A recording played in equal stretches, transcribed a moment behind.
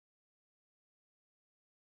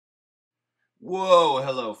Whoa,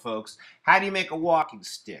 hello folks. How do you make a walking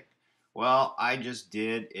stick? Well, I just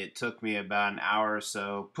did. It took me about an hour or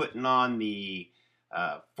so. Putting on the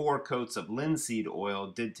 4 coats of linseed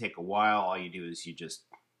oil did take a while. All you do is you just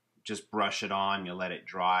brush it on. You let it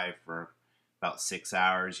dry for about 6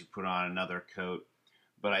 hours. You put on another coat.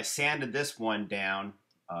 But I sanded this one down.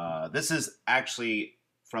 This is actually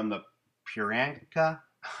from the Pyracantha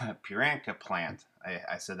Pyracantha plant.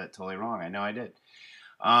 I said that totally wrong. I know I did.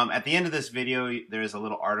 At the end of this video, there's a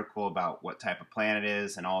little article about what type of plant it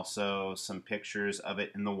is and also some pictures of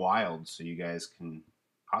it in the wild, so you guys can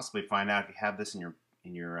possibly find out if you have this in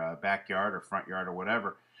your backyard or front yard or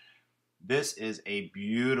whatever. This is a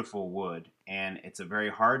beautiful wood, and it's a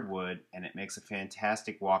very hard wood, and it makes a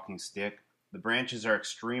fantastic walking stick. The branches are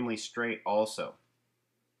extremely straight also.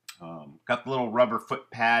 Got the little rubber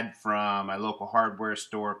foot pad from my local hardware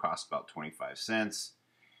store, cost about 25 cents.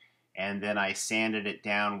 And then I sanded it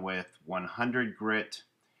down with 100 grit.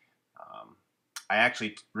 I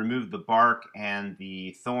actually removed the bark and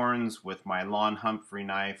the thorns with my Lawn Humphrey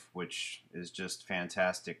knife, which is just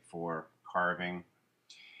fantastic for carving.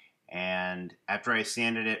 And after I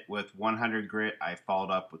sanded it with 100 grit, I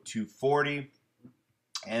followed up with 240.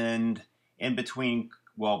 And in between,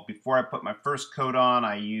 well, before I put my first coat on,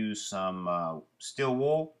 I used some steel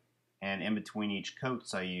wool. And in between each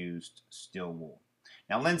coats, I used steel wool.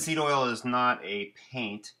 Now, linseed oil is not a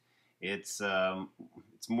paint. It's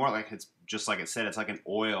more like, it's just like it said, it's like an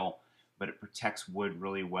oil, but it protects wood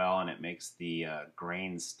really well and it makes the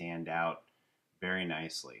grains stand out very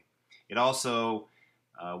nicely. It also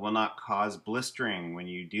will not cause blistering when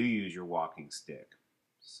you do use your walking stick.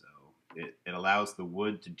 So it allows the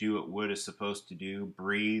wood to do what wood is supposed to do,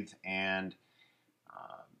 breathe, and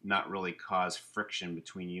not really cause friction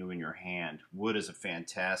between you and your hand. Wood is a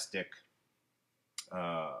fantastic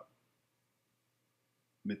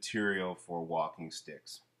material for walking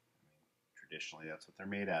sticks. I mean, traditionally, that's what they're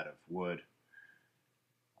made out of, wood.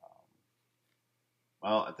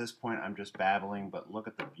 Well, at this point, I'm just babbling, but look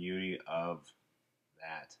at the beauty of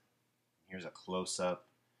that. Here's a close-up.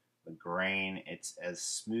 The grain, it's as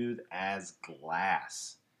smooth as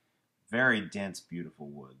glass. Very dense, beautiful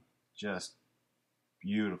wood. Just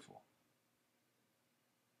beautiful.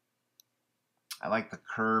 I like the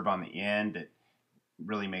curve on the end. It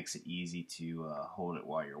really makes it easy to hold it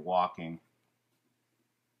while you're walking.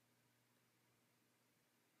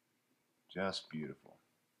 Just beautiful.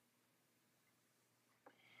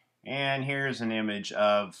 And here's an image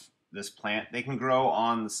of this plant. They can grow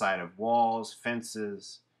on the side of walls,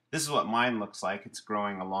 fences. This is what mine looks like. It's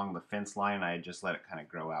growing along the fence line. I just let it kind of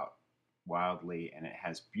grow out wildly, and it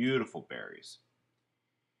has beautiful berries.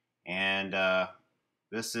 And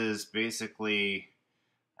this is basically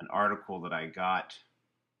an article that I got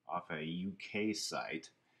off a UK site,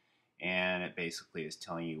 and it basically is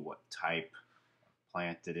telling you what type of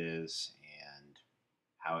plant it is and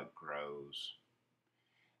how it grows.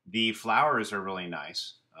 The flowers are really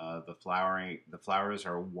nice. The flowers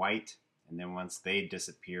are white, and then once they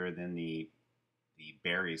disappear, then the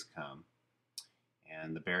berries come,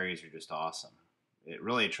 and the berries are just awesome. It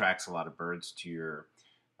really attracts a lot of birds to your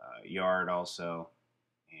yard also.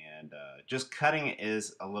 And just cutting it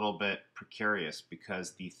is a little bit precarious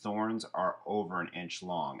because the thorns are over an inch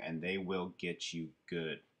long and they will get you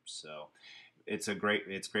good. So it's great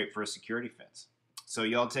for a security fence. So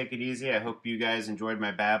y'all take it easy. I hope you guys enjoyed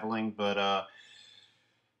my babbling, but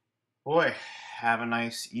boy, have a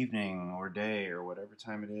nice evening or day or whatever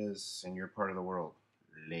time it is in your part of the world.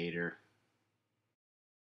 Later.